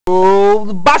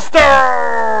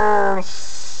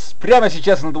Ghostbusters! Прямо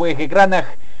сейчас на твоих экранах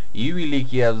и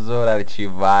великий обзор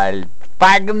Арчибальд.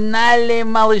 Погнали,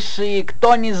 малыши!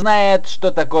 Кто не знает,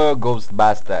 что такое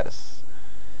Ghostbusters?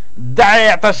 Да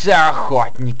это же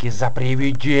охотники за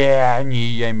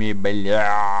привидениями,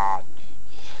 блядь.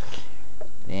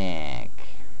 Так.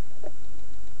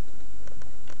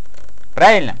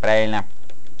 Правильно, правильно.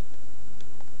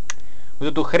 Вот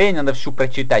эту хрень надо всю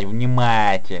прочитать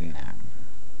внимательно.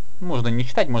 Можно не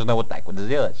читать, можно вот так вот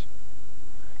сделать.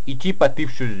 И типа ты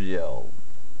все сделал.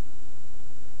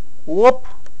 Оп,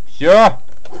 все.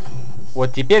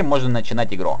 Вот теперь можно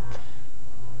начинать игру.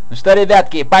 Ну что,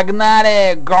 ребятки,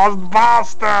 погнали!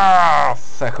 Ghostbusters!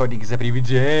 Охотники за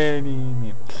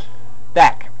привидениями.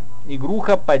 Так,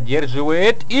 игруха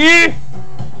поддерживает и...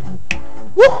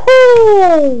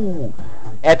 Уху!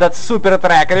 Этот супер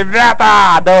трек,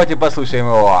 ребята! Давайте послушаем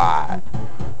его.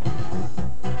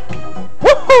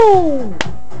 Уху!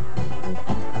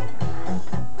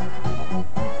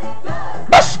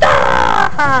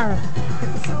 Баста!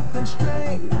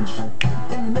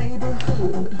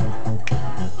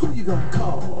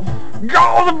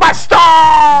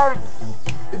 Ghostbusters!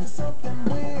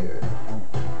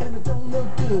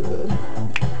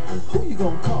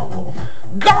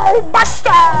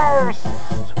 Ghostbusters!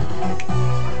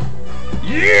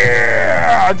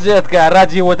 Yeah! Детка,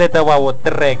 ради вот этого вот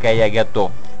трека я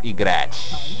готов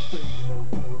играть.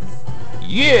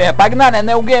 Yeah! Погнали,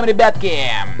 no game, ребятки!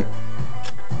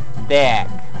 Так.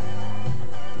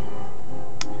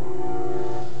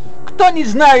 Кто не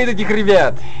знает этих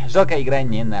ребят? Жалко, игра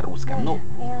не на русском. Ну,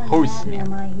 хуй с ним.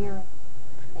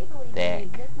 Так.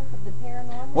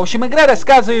 В общем, игра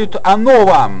рассказывает о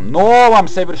новом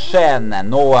совершенно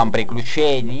новом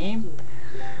приключении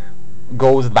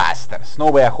Ghostbusters.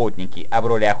 Новые охотники. А в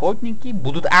роли охотники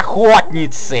будут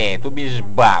охотницы, то бишь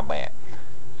бабы.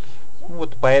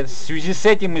 Вот в связи с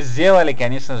этим мы сделали,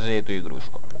 конечно же, эту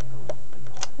игрушку.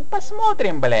 Ну,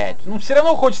 посмотрим, блядь. Ну, все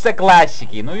равно хочется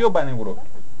классики. Ну, ёбаный в рот.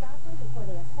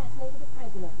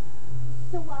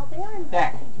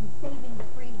 Так.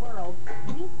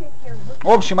 В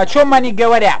общем, о чем они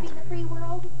говорят?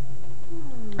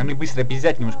 Они быстро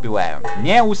пиздять не успеваю.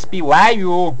 Не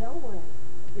успеваю.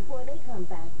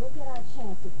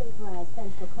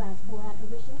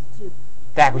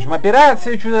 Так, в общем,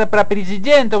 операция, что-то про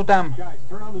президентов там.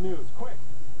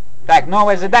 Так,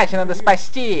 новая задача, надо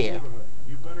спасти.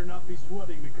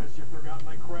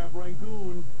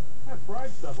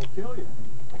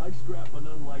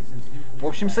 В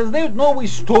общем, создают новую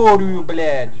историю,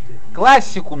 блядь.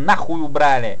 Классику нахуй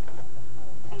убрали.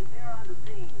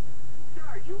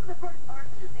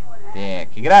 Так,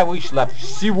 игра вышла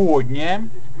сегодня.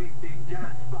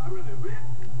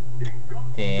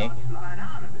 Так.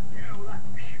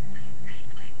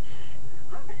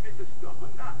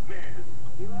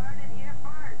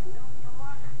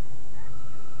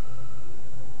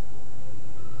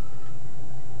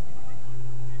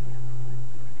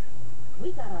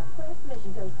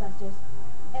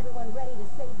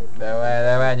 Давай,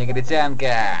 давай,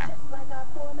 негритянка.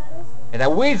 Это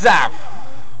вызов.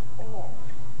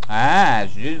 А,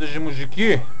 здесь даже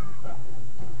мужики.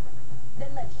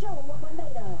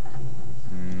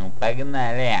 Ну,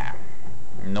 погнали.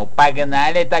 Ну,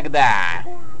 погнали тогда.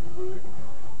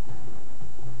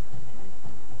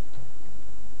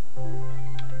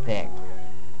 Так.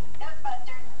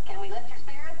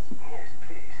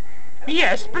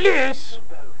 Yes, please.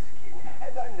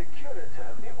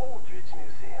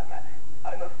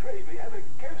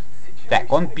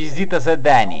 Так, он пиздит о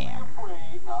задании.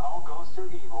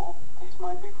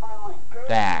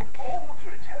 Так.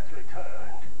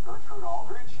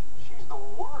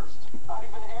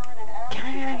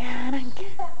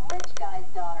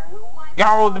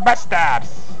 Ghostbusters!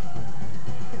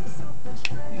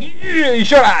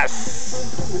 Еще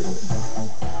раз!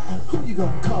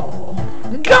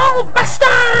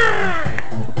 Ghostbusters!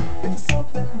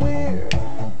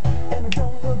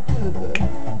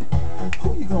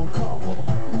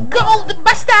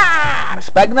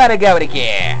 Ghostbusters! Погнали,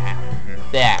 гаврики!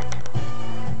 Так.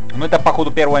 Ну это,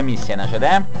 походу, первая миссия наша,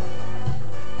 да?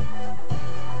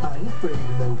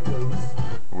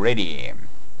 Ready.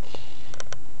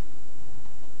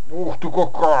 Ух ты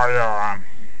какая!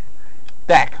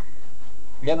 Так.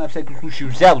 Я на всякий случай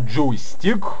взял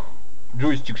джойстик.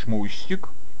 Джойстик-шмойстик.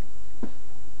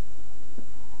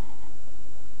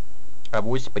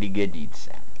 Авось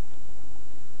пригодится.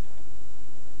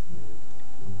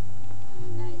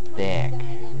 Так.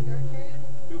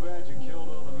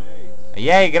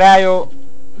 Я играю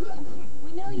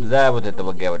за вот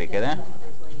этого гаврика, да?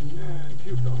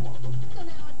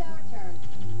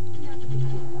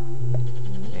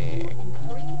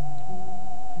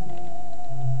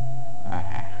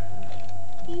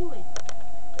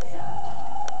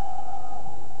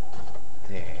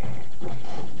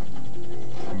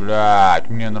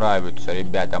 нравится,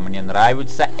 ребята, мне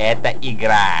нравится эта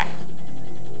игра.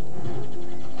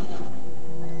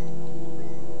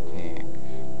 Так,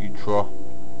 и чё?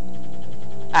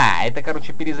 А, это,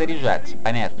 короче, перезаряжаться,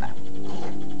 понятно.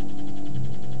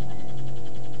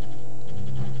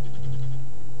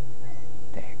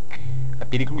 Так, а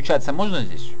переключаться можно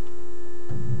здесь?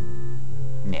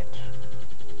 Нет.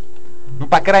 Ну,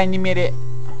 по крайней мере,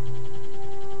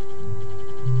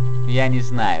 я не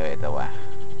знаю этого.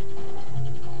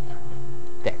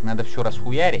 Так, надо все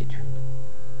расхуярить.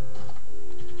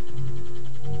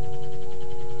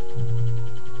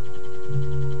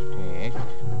 Так.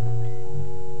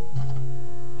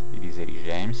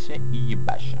 Перезаряжаемся и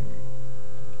ебашим.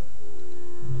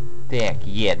 Так,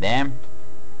 едем.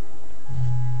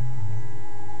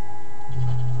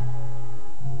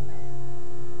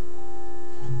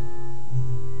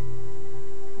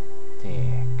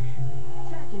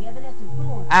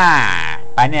 А,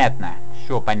 понятно.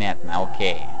 Все понятно,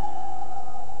 окей.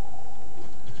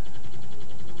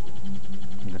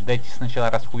 Дайте сначала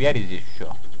расхуярить здесь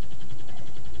все.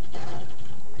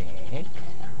 Так.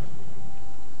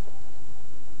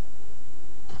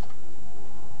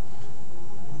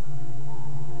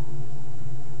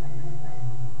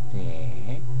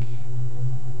 Так.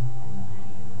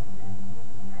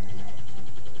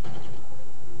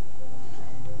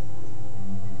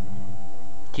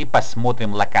 Типа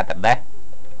смотрим локатор, да?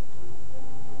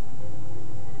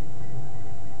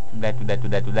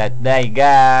 Туда, и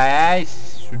гайс.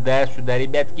 Сюда,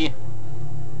 ребятки.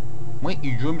 Мы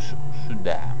идем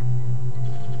сюда.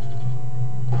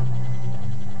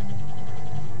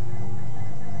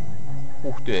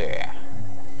 Ух ты.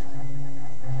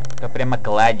 Это прямо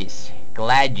кладезь.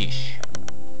 Кладезь.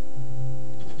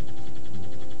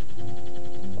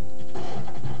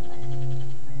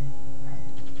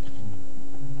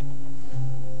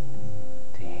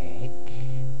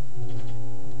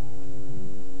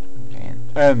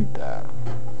 Enter.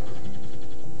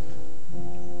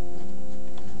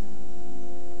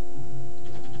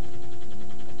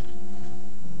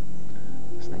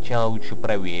 Сначала лучше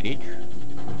проверить,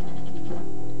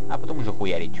 а потом уже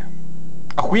хуярить.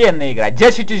 Охуенная игра,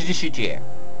 10 из 10.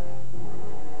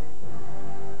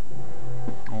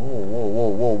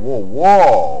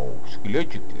 Воу,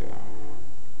 скелетики.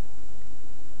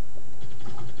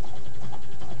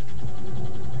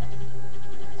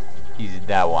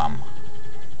 Пизда вам.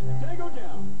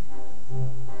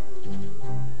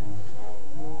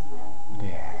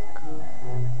 Так.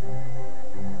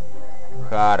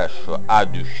 Хорошо, а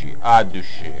души.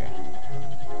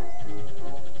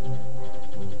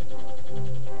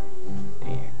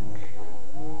 Так.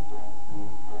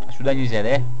 А сюда нельзя,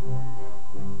 да?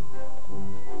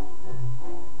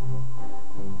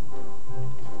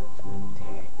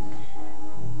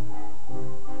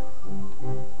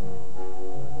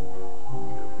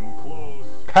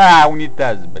 Ха,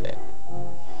 унитаз, блядь.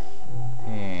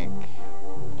 Так.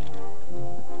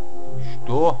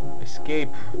 Что?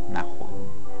 Escape? Нахуй.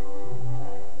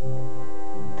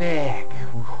 Так,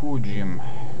 выходим.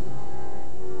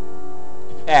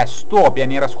 Стоп, я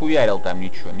не расхуярил там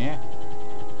ничего, не?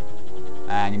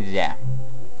 А, нельзя.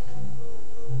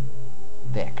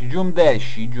 Так, идем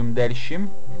дальше.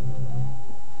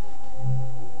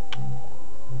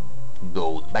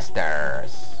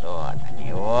 Ghostbusters.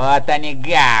 Вот они,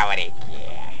 гаврики.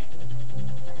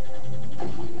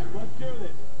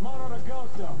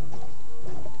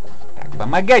 Так,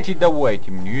 помогайте давайте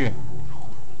мне.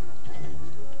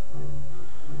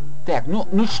 Так,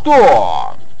 ну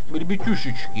что,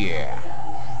 ребятюшечки.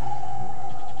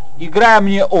 Игра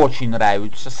мне очень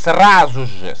нравится. Сразу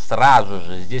же.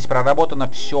 Здесь проработано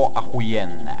все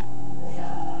охуенно.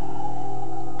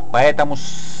 Поэтому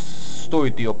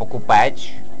стоит ее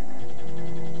покупать.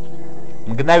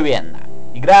 Мгновенно.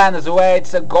 Игра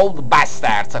называется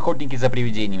Ghostbusters. Охотники за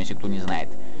привидениями, если кто не знает.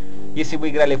 Если вы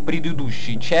играли в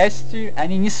предыдущие части,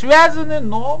 они не связаны,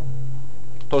 но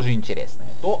тоже интересные.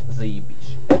 То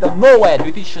заебись. Это новая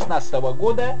 2016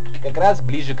 года, как раз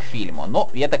ближе к фильму. Но,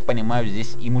 я так понимаю,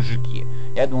 здесь и мужики.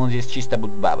 Я думал, здесь чисто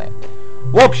будут бабы.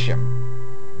 В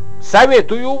общем,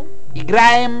 советую.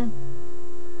 Играем,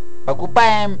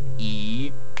 покупаем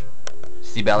и...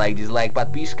 С тебя лайк, дизлайк,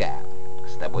 подписка.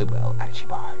 С тобой был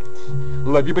Арчибальд.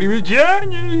 Лови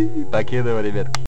привидений. Покедова, ребятки.